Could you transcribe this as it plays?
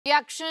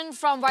Reaction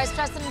from Vice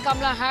President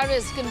Kamala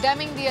Harris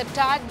condemning the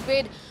attack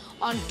bid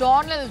on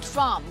Donald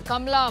Trump.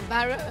 Kamala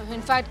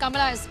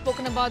has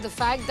spoken about the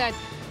fact that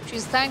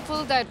she's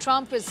thankful that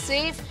Trump is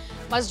safe,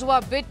 must do her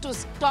bit to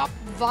stop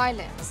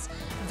violence.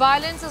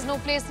 Violence has no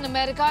place in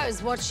America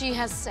is what she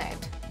has said.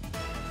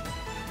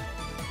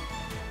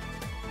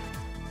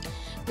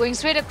 Going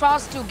straight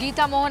across to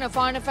Geeta Mohan, a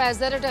foreign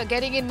affairs editor,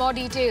 getting in more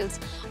details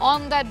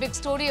on that big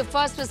story. A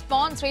first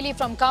response really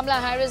from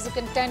Kamala Harris, a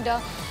contender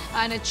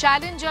and a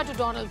challenger to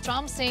Donald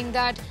Trump, saying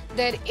that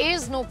there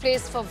is no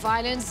place for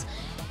violence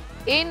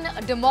in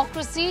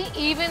democracy,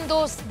 even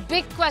those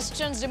big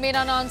questions remain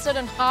unanswered.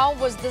 And how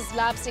was this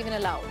lapse even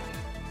allowed?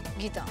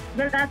 Geeta.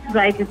 Well, that's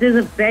right. It is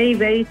a very,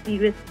 very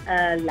serious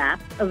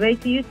lapse, a very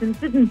serious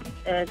incident,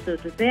 so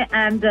to say.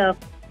 And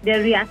there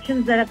are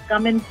reactions that have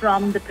come in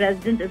from the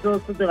president as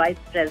also the vice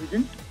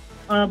president,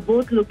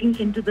 both looking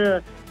into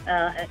the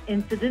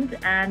incident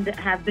and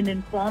have been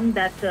informed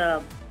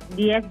that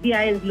the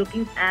FBI is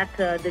looking at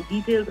the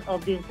details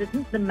of the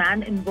incident. The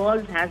man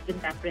involved has been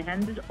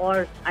apprehended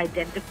or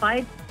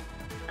identified.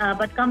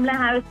 But Kamala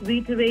Harris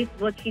reiterates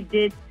what she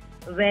did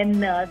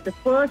when the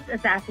first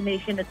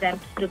assassination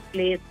attempt took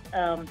place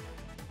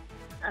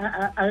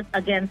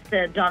against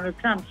Donald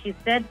Trump. She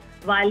said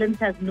violence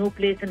has no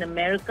place in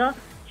America.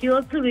 She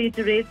also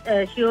reiterates,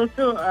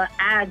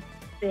 adds,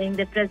 saying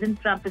that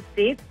President Trump is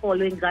safe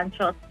following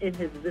gunshots in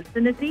his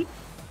vicinity.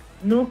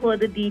 No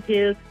further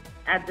details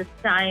at this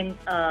time.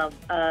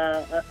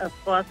 Of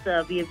course,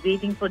 we are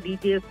waiting for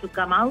details to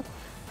come out.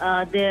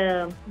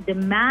 The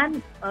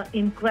man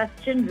in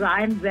question,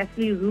 Ryan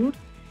Wesley Routh,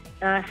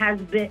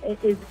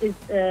 is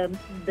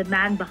the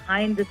man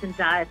behind this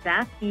entire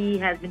attack. He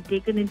has been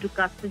taken into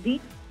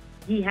custody.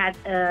 He had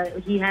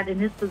in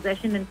his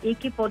possession an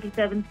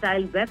AK-47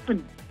 style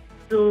weapon.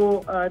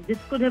 So this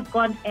could have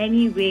gone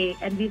any way,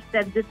 and we've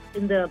said this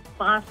in the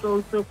past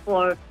also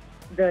for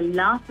the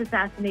last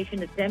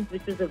assassination attempt,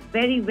 which was a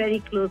very, very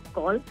close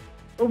call.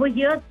 Over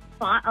here,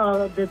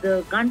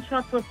 the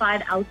gunshots were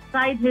fired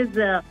outside his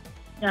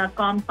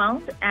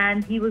compound,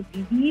 and he was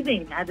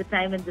leaving at the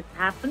time when this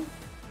happened.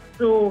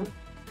 So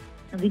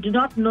we do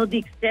not know the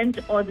extent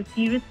or the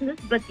seriousness,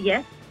 but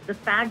yes, the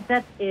fact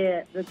that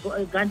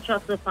the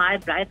gunshots were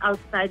fired right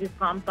outside his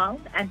compound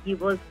and he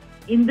was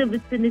in the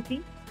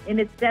vicinity in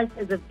itself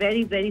is a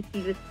very, very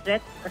serious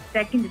threat. A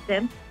second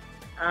attempt,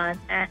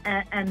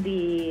 and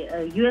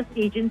the U.S.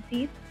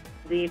 agencies,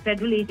 the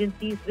federal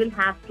agencies, will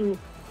have to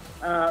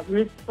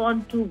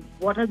respond to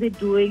what are they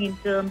doing in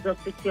terms of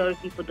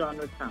security for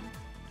Donald Trump.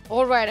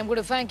 All right, I'm going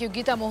to thank you,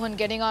 Geeta Mohan,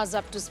 getting us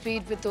up to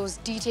speed with those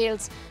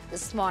details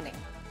this morning.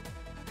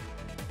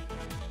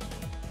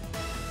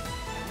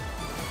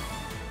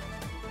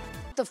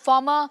 The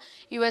former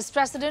U.S.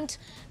 president,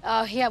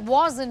 there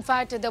was an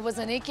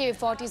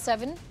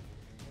AK-47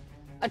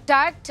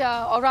 attacked,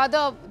 or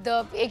rather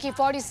the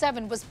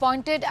AK-47 was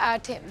pointed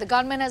at him. The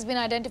gunman has been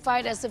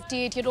identified as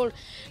 58-year-old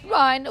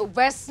Ryan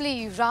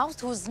Wesley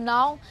Routh, who's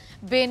now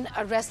been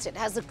arrested,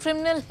 has a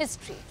criminal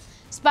history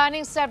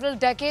spanning several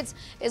decades,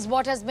 is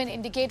what has been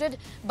indicated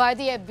by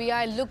the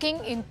FBI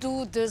looking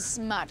into this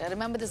matter.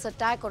 Remember, this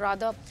attack, or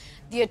rather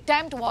the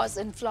attempt, was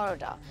in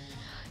Florida.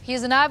 He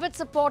is an avid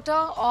supporter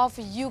of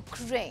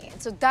Ukraine,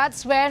 so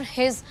that's where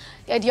his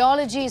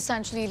ideology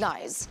essentially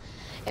lies.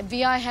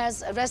 FBI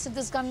has arrested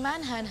this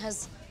gunman and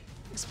has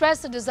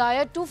expressed a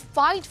desire to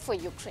fight for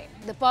Ukraine,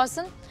 the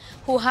person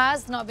who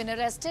has now been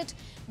arrested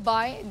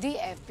by the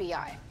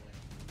FBI.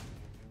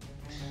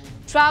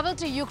 Traveled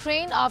to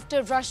Ukraine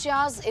after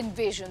Russia's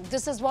invasion.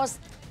 This is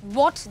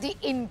what the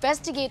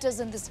investigators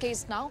in this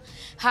case now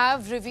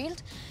have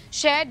revealed.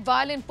 Shared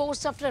violent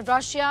posts after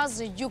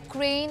Russia's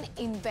Ukraine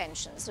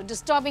invasion. So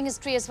disturbing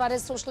history as far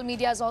as social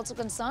media is also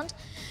concerned.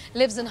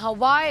 Lives in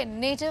Hawaii,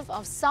 native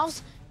of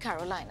South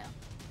Carolina.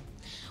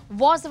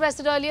 Was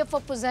arrested earlier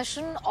for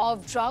possession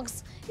of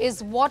drugs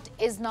is what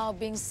is now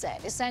being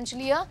said.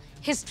 Essentially a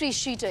history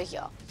sheeter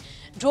here.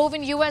 Drove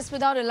in US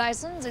without a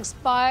license,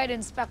 expired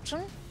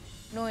inspection,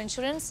 no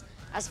insurance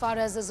as far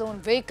as his own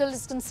vehicle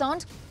is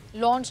concerned.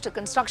 Launched a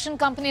construction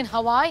company in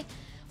Hawaii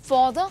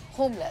for the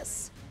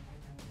homeless.